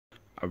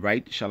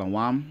Alright,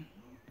 Shalom.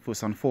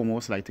 First and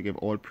foremost, I'd like to give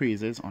all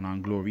praises, honor,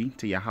 and glory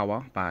to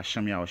Yahweh, by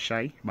Hashem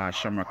Yahushai, by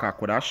Hashem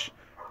Rakakodash,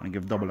 and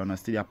give double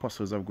honors to the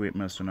apostles of great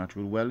mercy,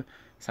 natural well.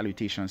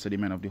 Salutations to the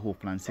men of the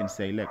hope plan since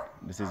they elect.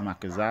 This is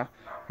Makazar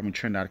from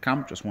Trinidad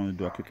camp. Just want to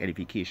do a quick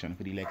edification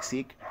for the elect's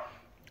sake.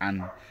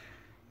 And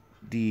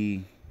the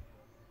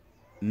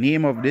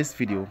name of this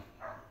video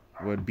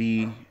would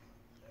be,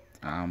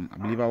 I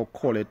believe I will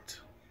call it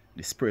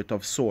the Spirit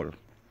of Saul.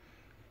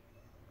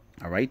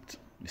 Alright?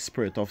 The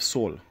Spirit of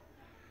Saul,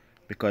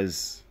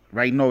 because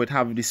right now it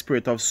have the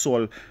Spirit of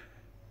Saul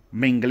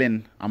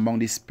mingling among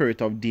the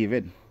Spirit of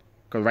David,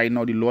 because right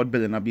now the Lord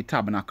building up the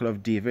tabernacle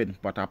of David,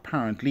 but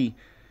apparently,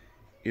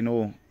 you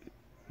know,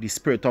 the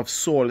Spirit of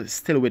Saul is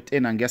still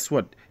within. And guess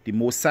what? The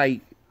Most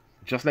High,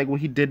 just like what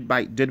he did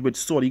with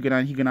Saul, he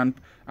gonna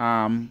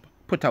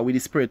put away the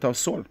Spirit of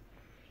Saul,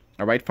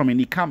 all right, from in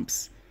the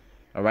camps.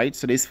 All right,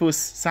 so this 1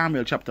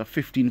 Samuel chapter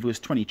 15 verse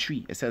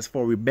 23, it says,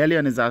 "For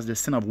rebellion is as the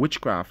sin of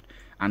witchcraft,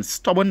 and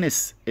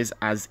stubbornness is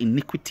as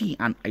iniquity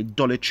and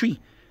idolatry.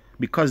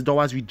 Because thou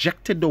hast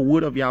rejected the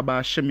word of Yahweh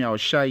Hashem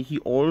Yahushai,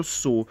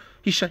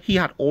 he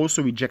had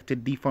also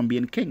rejected thee from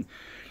being king."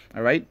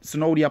 All right, so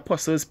now the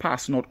apostles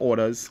passing out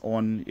orders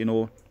on, you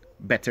know,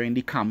 bettering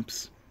the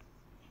camps,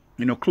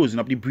 you know, closing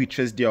up the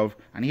breaches thereof,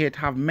 and here it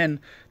have men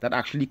that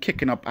actually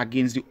kicking up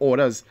against the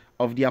orders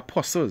of the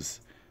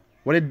apostles.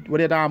 What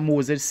did our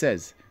Moses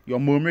says? Your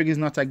murmuring is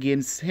not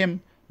against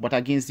him, but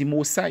against the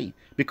Most High,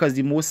 because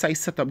the Most High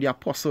set up the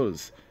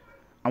apostles.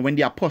 And when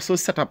the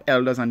apostles set up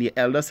elders and the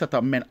elders set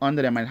up men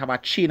under them and have a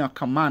chain of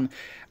command,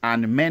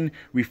 and men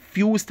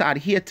refuse to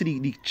adhere to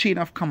the chain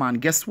of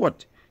command, guess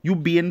what? You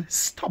being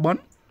stubborn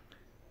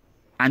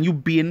and you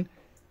being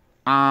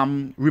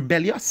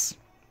rebellious.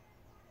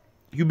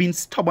 You being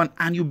stubborn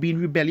and you being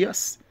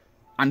rebellious.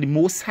 And the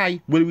Most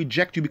High will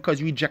reject you because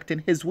you're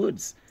rejecting his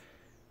words.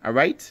 All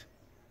right?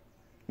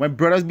 When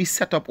brothers be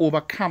set up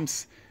over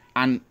camps,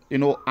 and you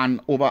know,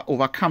 and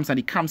over camps, and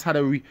the camps had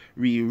a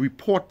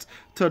report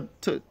to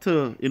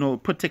you know,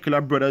 particular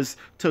brothers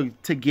to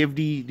give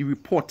the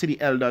report to the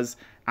elders,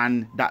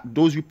 and that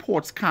those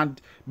reports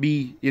can't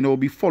be, you know,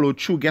 be followed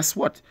through. Guess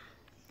what?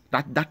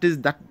 That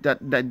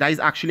is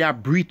actually a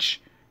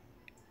breach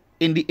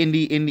in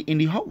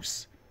the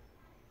house.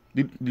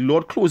 The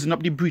Lord closing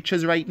up the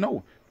breaches right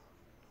now.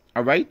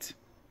 All right.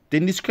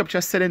 Then the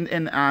scripture said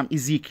in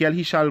Ezekiel,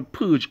 he shall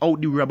purge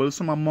out the rebels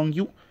from among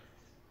you.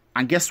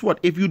 And guess what?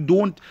 If you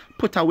don't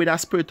put away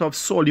that spirit of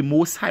Saul, the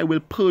Most High will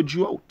purge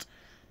you out.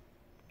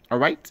 All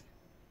right?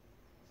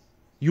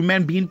 You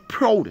men being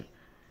proud.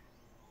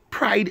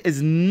 Pride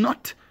is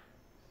not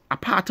a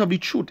part of the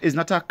truth. It's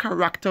not a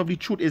character of the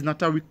truth. It's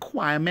not a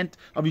requirement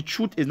of the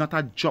truth. It's not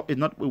a job.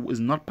 It's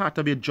not part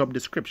of your job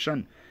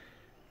description.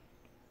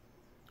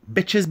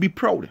 Bitches, be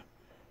proud.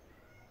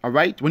 All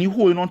right? When you're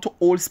holding on to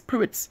old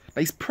spirits,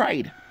 that is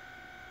pride.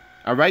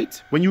 All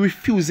right? When you're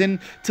refusing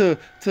to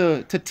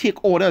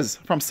take orders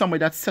from somebody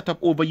that's set up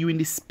over you in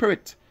the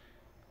spirit,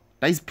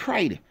 that is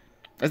pride.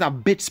 That's a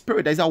bitch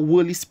spirit. That is a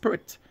worldly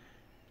spirit.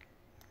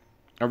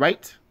 All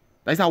right?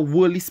 That is a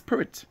worldly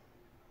spirit.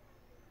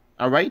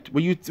 All right?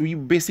 When you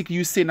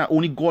basically saying that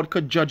only God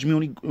could judge me,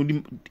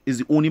 only is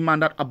the only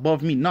man that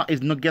above me. No,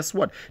 it's not. Guess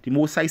what? The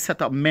Most High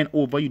set up men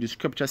over you. The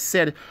scripture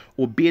said,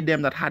 obey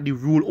them that had the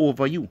rule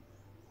over you.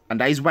 And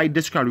that is why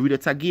this can read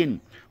it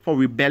again. For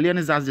rebellion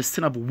is as the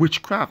sin of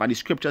witchcraft. And the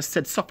scripture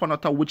said, suffer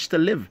not a witch to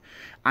live.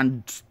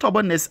 And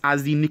stubbornness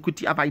as the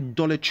iniquity of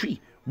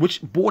idolatry,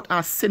 which both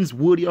are sins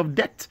worthy of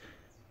death.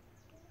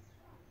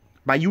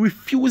 By you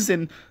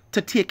refusing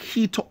to take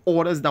heed to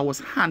orders that was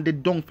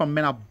handed down from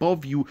men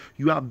above you,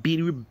 you are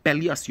being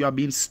rebellious, you are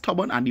being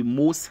stubborn, and the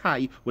Most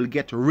High will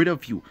get rid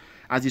of you.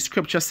 As the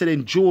scripture said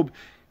in Job,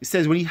 it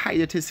says, when he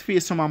hideth his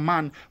face from a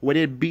man, when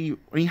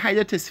he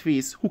hideth his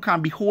face, who can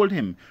behold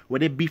him?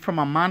 Whether it be from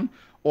a man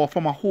or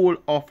from a whole,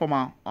 or from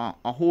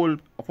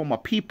a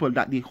people,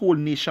 that the whole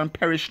nation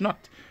perish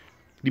not.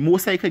 The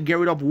Most High could get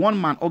rid of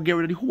one man or get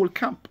rid of the whole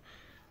camp.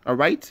 All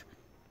right?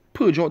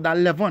 Purge out that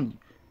leaven.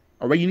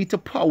 All right? You need to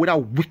pour with a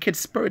wicked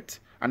spirit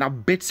and a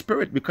bitch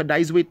spirit, because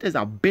that is what it is,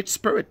 a bitch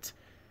spirit.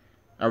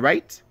 All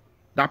right?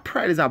 That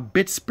pride is a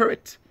bitch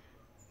spirit.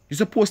 You're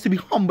supposed to be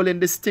humble in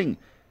this thing.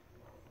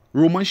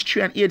 Romans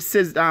 3:8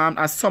 says,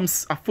 as some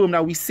affirm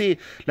that we say,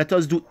 let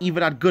us do evil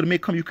that good may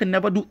come. You can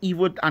never do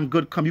evil and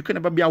good come. You can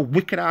never be a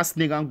wicked ass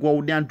nigga and go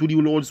out there and do the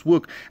Lord's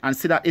work and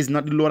say that is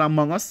not the Lord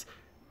among us.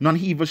 None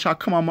evil shall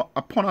come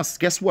upon us.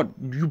 Guess what?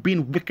 You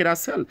being wicked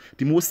as hell.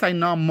 The Most High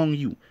not among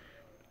you.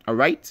 All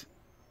right?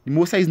 The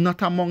Most High is not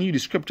among you. The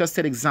scripture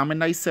said, examine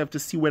thyself to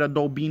see whether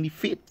thou be in the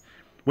faith.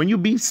 When you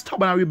being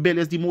stubborn and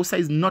rebellious, the Most High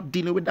is not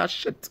dealing with that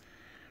shit.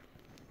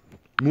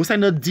 The Most High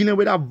not dealing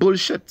with that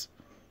bullshit.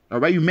 All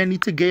right, you men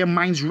need to get your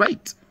minds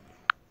right.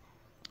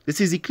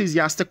 This is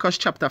Ecclesiasticus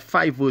chapter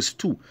 5 verse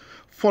 2.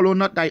 Follow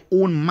not thy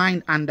own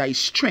mind and thy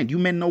strength. You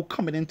men now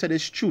coming into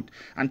this truth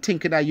and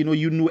thinking that, you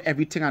know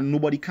everything and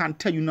nobody can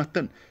tell you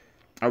nothing.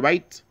 All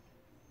right?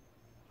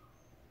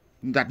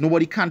 That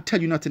nobody can tell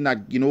you nothing,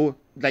 that, you know,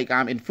 like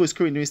in 1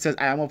 Corinthians it says,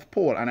 I am of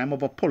Paul and I am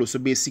of Apollo. So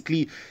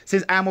basically,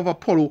 since I am of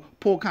Apollo,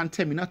 Paul can't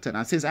tell me nothing.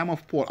 And since I am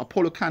of Paul,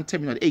 Apollo can't tell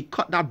me nothing. Hey,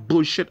 cut that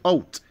bullshit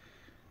out.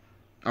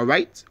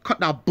 Alright? Cut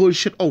that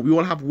bullshit out. We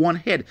all have one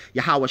head,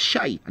 Yahweh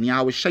Shai. And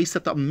Yahweh Shai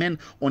set up men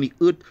on the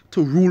earth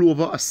to rule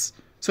over us.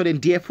 So then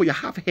therefore you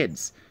have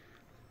heads.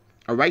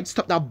 Alright?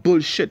 Stop that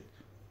bullshit.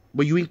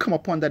 But you ain't come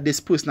upon that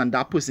this person and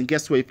that person.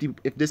 Guess what?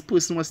 If this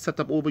person was set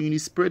up over you in the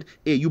spirit,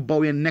 hey, you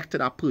bow your neck to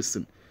that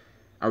person.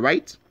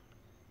 Alright?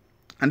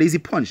 And there's a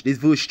punch. There's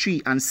verse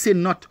 3. And say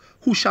not,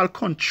 who shall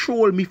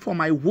control me for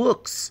my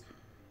works?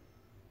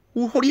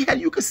 How the hell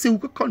you could say who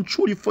could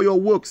control you for your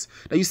works?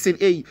 That you saying,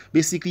 hey,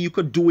 basically you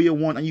could do what you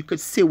want and you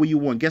could say what you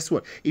want. Guess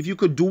what? If you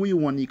could do what you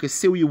want, you could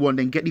say what you want,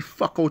 then get the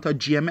fuck out of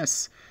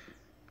GMS.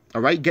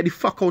 Alright? Get the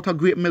fuck out of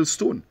Great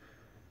Millstone.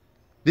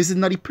 This is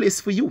not the place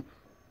for you.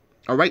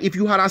 Alright? If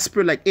you had a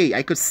spirit like, hey,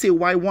 I could say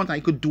what I want, I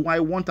could do what I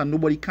want, and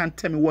nobody can't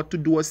tell me what to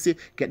do or say,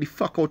 get the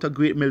fuck out of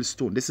Great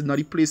Millstone. This is not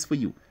the place for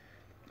you.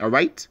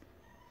 Alright?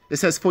 It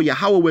says, for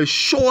Yahweh will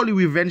surely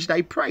revenge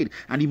thy pride,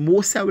 and the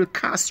Most High will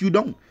cast you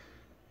down.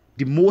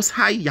 The Most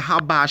High,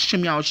 Yahweh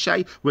Hashem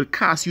Yahushai, will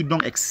cast you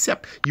down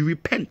except you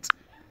repent.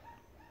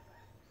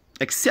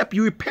 Except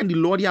you repent, the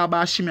Lord Yahweh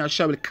Hashem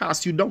Yahushai will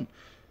cast you down.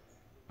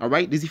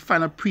 Alright? This is the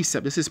final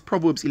precept. This is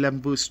Proverbs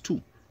 11 verse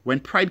 2. When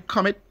pride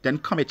cometh, then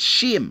cometh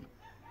shame.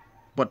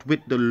 But with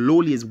the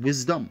lowly is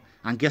wisdom.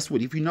 And guess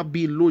what? If you're not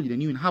being lowly, then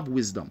you will have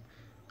wisdom.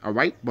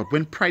 Alright? But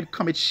when pride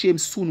cometh, shame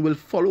soon will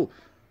follow.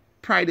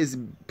 Pride is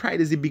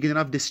the beginning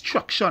of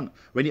destruction.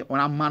 When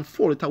a man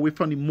falleth away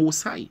from the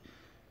Most High.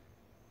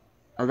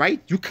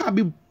 Alright? You can't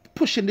be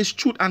pushing this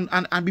truth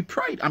and be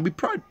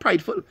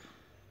prideful.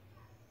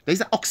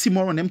 There's an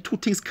oxymoron. Them two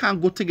things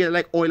can't go together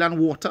like oil and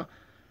water.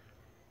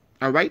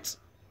 Alright?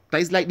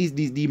 That is like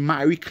the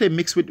miry clay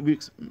mixed with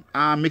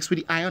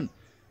the iron.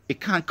 It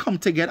can't come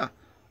together.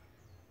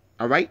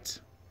 Alright?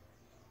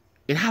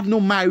 It have no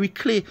miry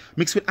clay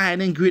mixed with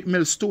iron and great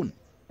millstone.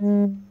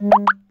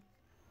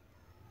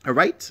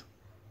 Alright?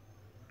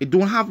 It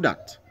don't have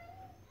that.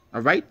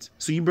 Alright?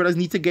 So you brothers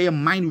need to get your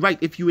mind right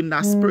if you're in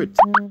that spirit.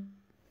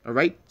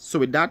 Alright? So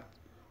with that, I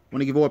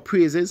want to give all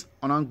praises,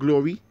 honor and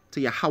glory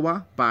to Yahweh,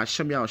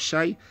 Ba'ashem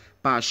Yahushai,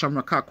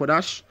 Ba'ashem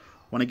Rakakwadash. I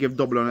want to give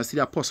double honor to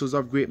the apostles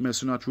of Great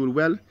Millstone that rule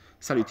well.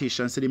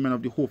 Salutations to the men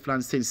of the Hope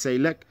Land Saints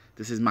Select.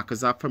 This is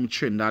Makazak from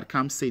Trinidad.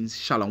 Saying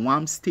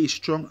Shalom, stay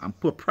strong and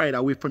put pride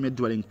away from your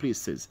dwelling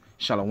places.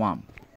 Shalom.